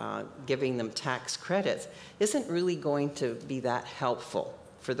to giving them tax credits isn't really going to be that helpful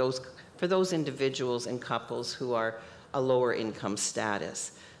for those individuals and couples who are a lower income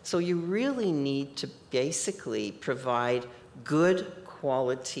status. So you really need to basically provide good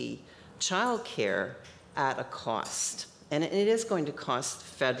quality childcare at a cost. And it is going to cost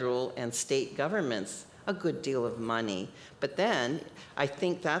federal and state governments a good deal of money. But then I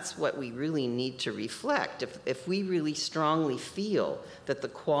think that's what we really need to reflect. If we really strongly feel that the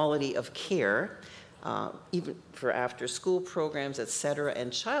quality of care, even for after school programs, et cetera,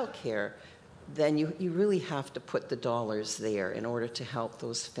 and childcare, then you really have to put the dollars there in order to help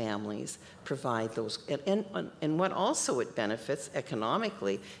those families provide those. And what also it benefits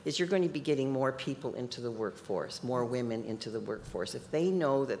economically is you're going to be getting more people into the workforce, more women into the workforce. If they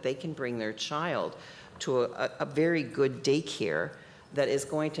know that they can bring their child to a very good daycare that is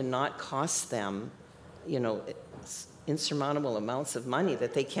going to not cost them, you know, insurmountable amounts of money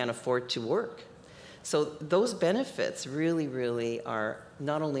that they can't afford to work. So those benefits really, really are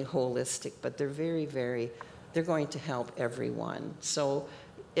not only holistic, but they're very, very, they're going to help everyone. So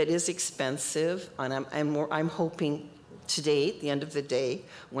it is expensive, and I'm hoping today, at the end of the day,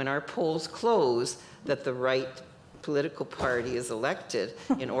 when our polls close, that the right political party is elected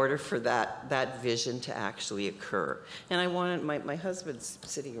in order for that vision to actually occur. And I wanted, my husband's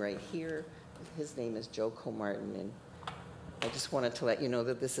sitting right here. His name is Joe Comartin, and I just wanted to let you know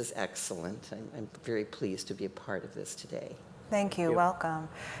that this is excellent. I'm very pleased to be a part of this today. Thank you. Welcome.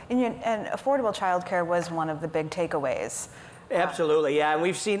 And affordable childcare was one of the big takeaways Absolutely, yeah, and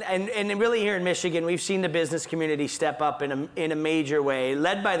we've seen, and really here in Michigan, we've seen the business community step up in a major way,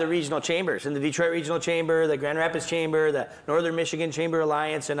 led by the regional chambers, and the Detroit Regional Chamber, the Grand Rapids Chamber, the Northern Michigan Chamber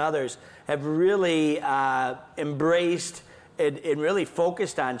Alliance, and others have really embraced and really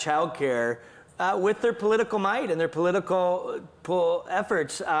focused on childcare with their political might and their political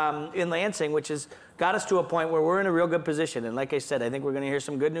efforts in Lansing, which has got us to a point where we're in a real good position. And like I said, I think we're going to hear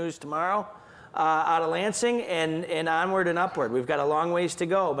some good news tomorrow out of Lansing and onward and upward. We've got a long ways to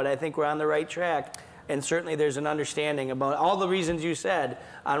go, but I think we're on the right track. And certainly there's an understanding about all the reasons you said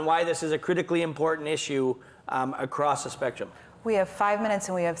on why this is a critically important issue across the spectrum. We have 5 minutes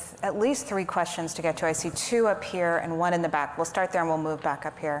and we have at least 3 questions to get to. I see 2 up here and 1 in the back. We'll start there and we'll move back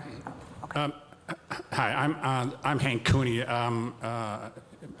up here. Okay. Hi, I'm Hank Cooney.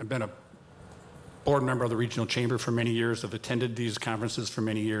 I've been a board member of the Regional Chamber for many years. I've attended these conferences for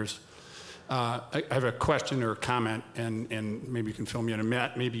many years. I have a question or a comment, and maybe you can fill me in.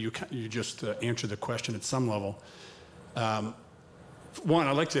 Matt, maybe you just answer the question at some level. One,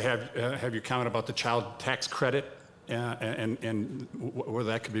 I'd like to have you comment about the child tax credit and whether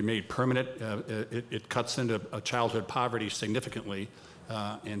that could be made permanent. It cuts into childhood poverty significantly,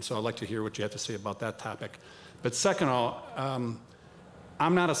 and so I'd like to hear what you have to say about that topic. But second of all,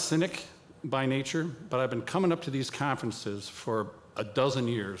 I'm not a cynic by nature, but I've been coming up to these conferences for a dozen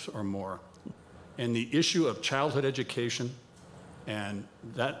years or more. And the issue of childhood education and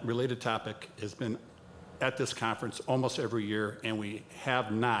that related topic has been at this conference almost every year, and we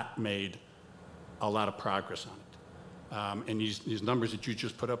have not made a lot of progress on it. And these numbers that you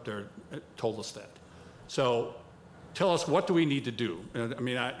just put up there told us that. So tell us, what do we need to do? I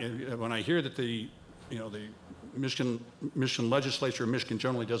mean, when I hear that the Michigan legislature, Michigan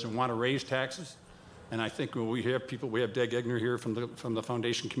generally doesn't want to raise taxes, and I think when we have people, we have Deg Egner here from the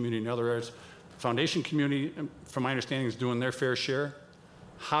foundation community and other areas. The foundation community, from my understanding, is doing their fair share.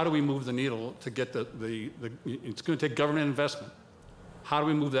 How do we move the needle to get it's going to take government investment. How do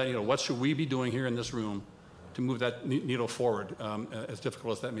we move that needle? What should we be doing here in this room to move that needle forward, as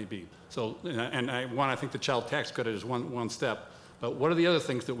difficult as that may be? So, I think the child tax credit is one step, but what are the other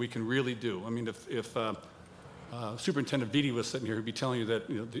things that we can really do? I mean, if Superintendent Vitti was sitting here, he'd be telling you that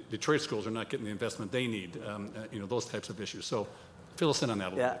the Detroit schools are not getting the investment they need, those types of issues. So fill us in on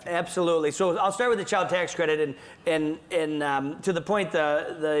that a little bit. Yeah, absolutely. So I'll start with the child tax credit, and to the point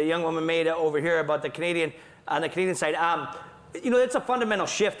the young woman made over here about the Canadian side. It's a fundamental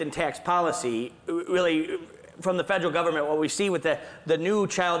shift in tax policy, really, from the federal government. What we see with the new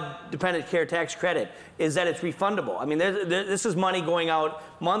child dependent care tax credit is that it's refundable. I mean, this is money going out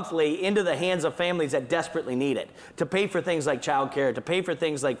monthly into the hands of families that desperately need it, to pay for things like child care, to pay for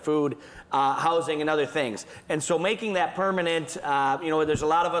things like food, housing, and other things. And so making that permanent, there's a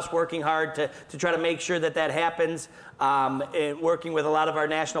lot of us working hard to try to make sure that happens, and working with a lot of our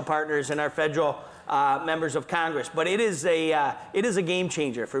national partners and our federal members of Congress. But it is a game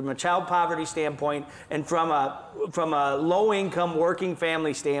changer from a child poverty standpoint, and from a low-income working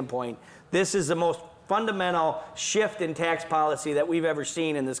family standpoint. This is the most fundamental shift in tax policy that we've ever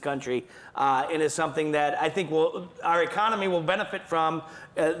seen in this country, and is something that I think our economy will benefit from.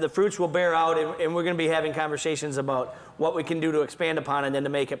 The fruits will bear out, and we're going to be having conversations about what we can do to expand upon it and to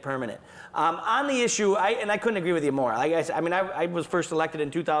make it permanent. On the issue, I couldn't agree with you more. Like I was first elected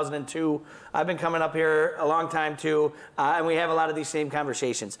in 2002. I've been coming up here a long time too, and we have a lot of these same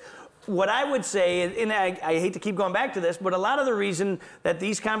conversations. What I would say, and I hate to keep going back to this, but a lot of the reason that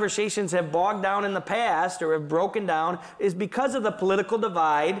these conversations have bogged down in the past or have broken down is because of the political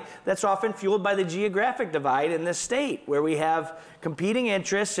divide that's often fueled by the geographic divide in this state, where we have competing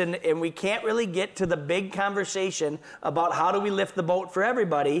interests, and we can't really get to the big conversation about how do we lift the boat for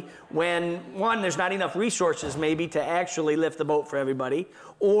everybody when, one, there's not enough resources maybe to actually lift the boat for everybody,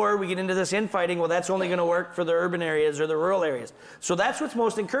 or we get into this infighting, well, that's only going to work for the urban areas or the rural areas. So that's what's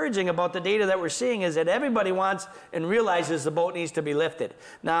most encouraging about the data that we're seeing, is that everybody wants and realizes the boat needs to be lifted.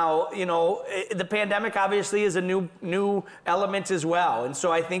 Now, the pandemic obviously is a new element as well, and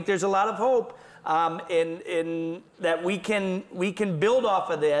so I think there's a lot of hope in that we can build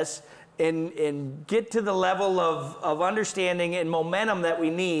off of this and get to the level of understanding and momentum that we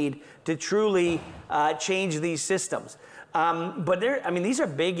need to truly change these systems. But these are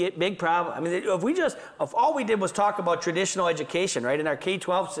big problems. I mean, if all we did was talk about traditional education, right, in our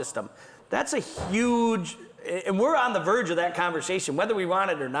K-12 system, that's a huge, and we're on the verge of that conversation, whether we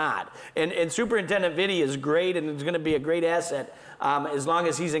want it or not. And Superintendent Vitti is great, and is going to be a great asset as long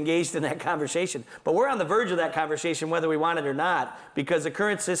as he's engaged in that conversation. But we're on the verge of that conversation, whether we want it or not, because the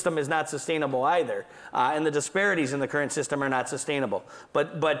current system is not sustainable either, and the disparities in the current system are not sustainable.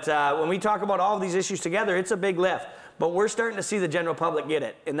 But when we talk about all of these issues together, it's a big lift. but we're starting to see the general public get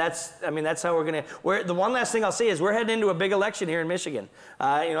it. And that's how the one last thing I'll say is we're heading into a big election here in Michigan.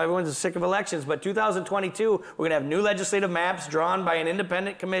 Everyone's sick of elections, but 2022, we're gonna have new legislative maps drawn by an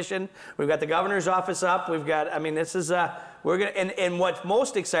independent commission. We've got the governor's office up. We've got, this is, we're gonna, and what's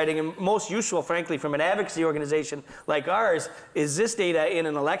most exciting and most useful, frankly, from an advocacy organization like ours is this data in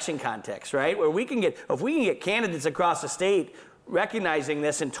an election context, right? Where if we can get candidates across the state recognizing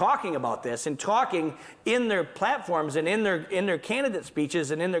this and talking about this and talking in their platforms and in their candidate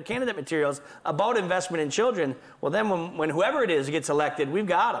speeches and in their candidate materials about investment in children, well then when whoever it is gets elected, we've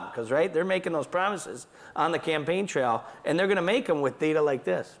got them, because right, they're making those promises on the campaign trail, and they're gonna make them with data like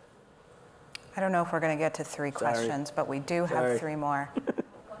this. I don't know if we're going to get to 3 questions, but we do have 3 more.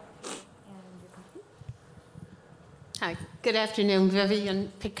 Hi, good afternoon,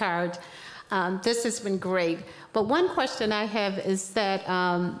 Vivian Picard. This has been great, but one question I have is that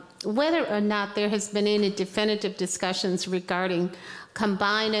whether or not there has been any definitive discussions regarding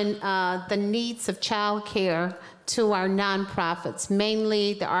combining the needs of child care to our nonprofits,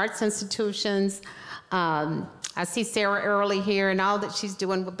 mainly the arts institutions. I see Sarah Early here and all that she's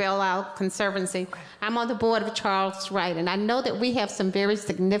doing with Bailout Conservancy. I'm on the board of Charles Wright, and I know that we have some very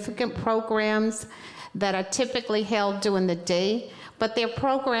significant programs that are typically held during the day, but they're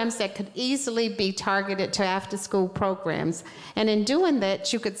programs that could easily be targeted to after-school programs. And in doing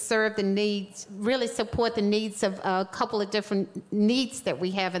that, you could serve the needs, really support the needs of a couple of different needs that we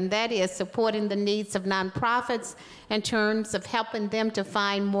have, and that is supporting the needs of nonprofits in terms of helping them to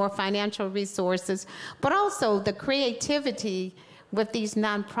find more financial resources, but also the creativity with these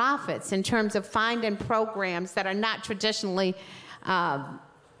nonprofits in terms of finding programs that are not traditionally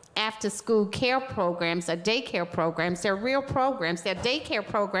after-school care programs or daycare programs. They're real programs. They're daycare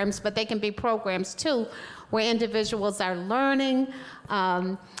programs, but they can be programs too, where individuals are learning.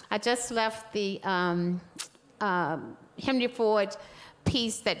 I just left the Henry Ford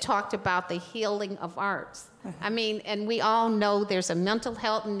piece that talked about the healing of arts. And we all know there's a mental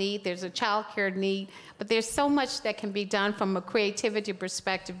health need, there's a child care need, but there's so much that can be done from a creativity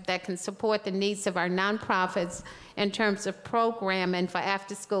perspective that can support the needs of our nonprofits in terms of programming for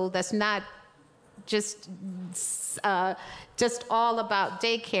after school that's not just all about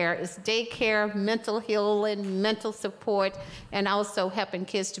daycare. It's daycare, mental healing, mental support, and also helping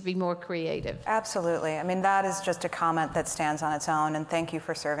kids to be more creative. Absolutely. That is just a comment that stands on its own, and thank you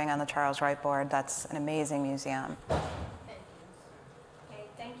for serving on the Charles Wright Board. That's an amazing museum.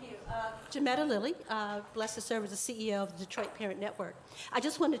 Thank you. Jametta Lilly, blessed to serve as the CEO of the Detroit Parent Network. I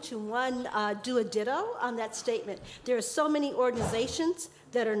just wanted to, do a ditto on that statement. There are so many organizations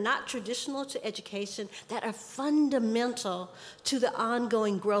that are not traditional to education that are fundamental to the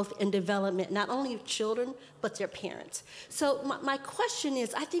ongoing growth and development, not only of children, but their parents. So my question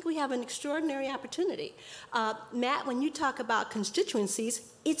is, I think we have an extraordinary opportunity. Matt, when you talk about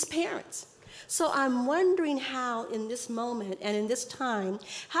constituencies, it's parents. So I'm wondering how in this moment and in this time,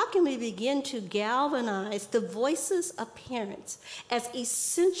 how can we begin to galvanize the voices of parents as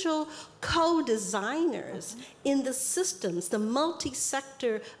essential co-designers in the systems, the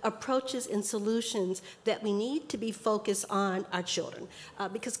multi-sector approaches and solutions that we need to be focused on our children.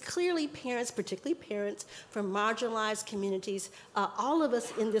 Because clearly parents, particularly parents from marginalized communities, all of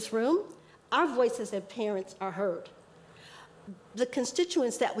us in this room, our voices as parents are heard. The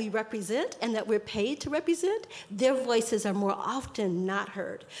constituents that we represent and that we're paid to represent, their voices are more often not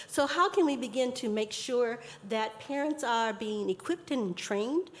heard. So how can we begin to make sure that parents are being equipped and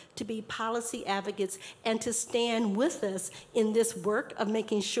trained to be policy advocates and to stand with us in this work of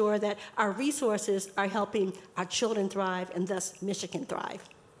making sure that our resources are helping our children thrive and thus Michigan thrive?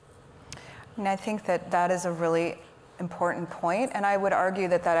 I think that is a really important point, and I would argue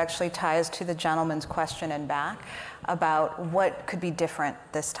that actually ties to the gentleman's question and back about what could be different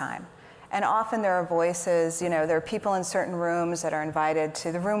this time. And often there are voices, there are people in certain rooms that are invited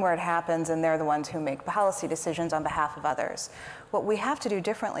to the room where it happens, and they're the ones who make policy decisions on behalf of others. What we have to do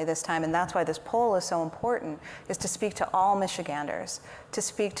differently this time, and that's why this poll is so important, is to speak to all Michiganders, to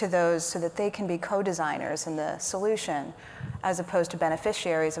speak to those so that they can be co-designers in the solution, as opposed to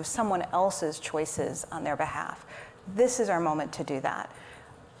beneficiaries of someone else's choices on their behalf. This is our moment to do that.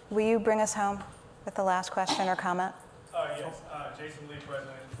 Will you bring us home with the last question or comment? Yes, Jason Lee,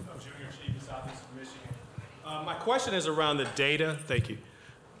 President of Junior Achievement Southeast of Michigan. My question is around the data. Thank you.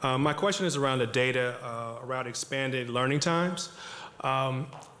 My question is around the data around expanded learning times.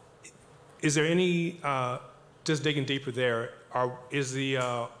 Is there any, just digging deeper there, is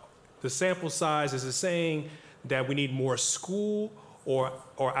the sample size, is it saying that we need more school or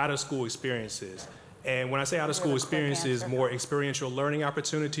out-of-school experiences? And when I say out-of-school experiences, more experiential learning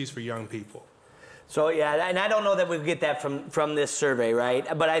opportunities for young people. So yeah, and I don't know that we get that from this survey, right?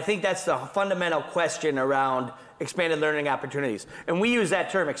 But I think that's the fundamental question around expanded learning opportunities. And we use that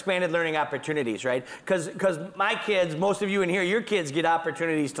term, expanded learning opportunities, right? Because my kids, most of you in here, your kids get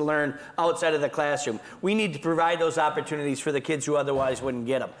opportunities to learn outside of the classroom. We need to provide those opportunities for the kids who otherwise wouldn't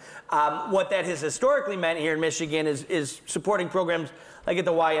get them. What that has historically meant here in Michigan is supporting programs like at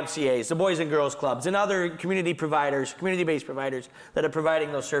the YMCAs, the Boys and Girls Clubs, and other community providers, community-based providers that are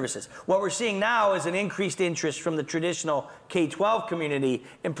providing those services. What we're seeing now is an increased interest from the traditional K-12 community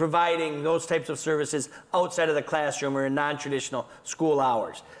in providing those types of services outside of the classroom or in non-traditional school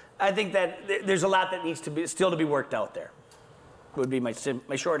hours. I think that there's a lot that needs to be still to be worked out there, would be my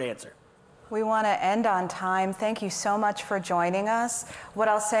short answer. We want to end on time. Thank you so much for joining us. What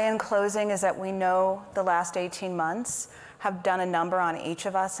I'll say in closing is that we know the last 18 months have done a number on each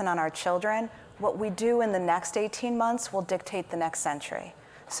of us and on our children. What we do in the next 18 months will dictate the next century.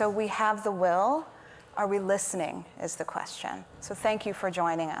 So we have the will. Are we listening is the question. So thank you for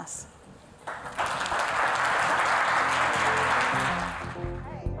joining us.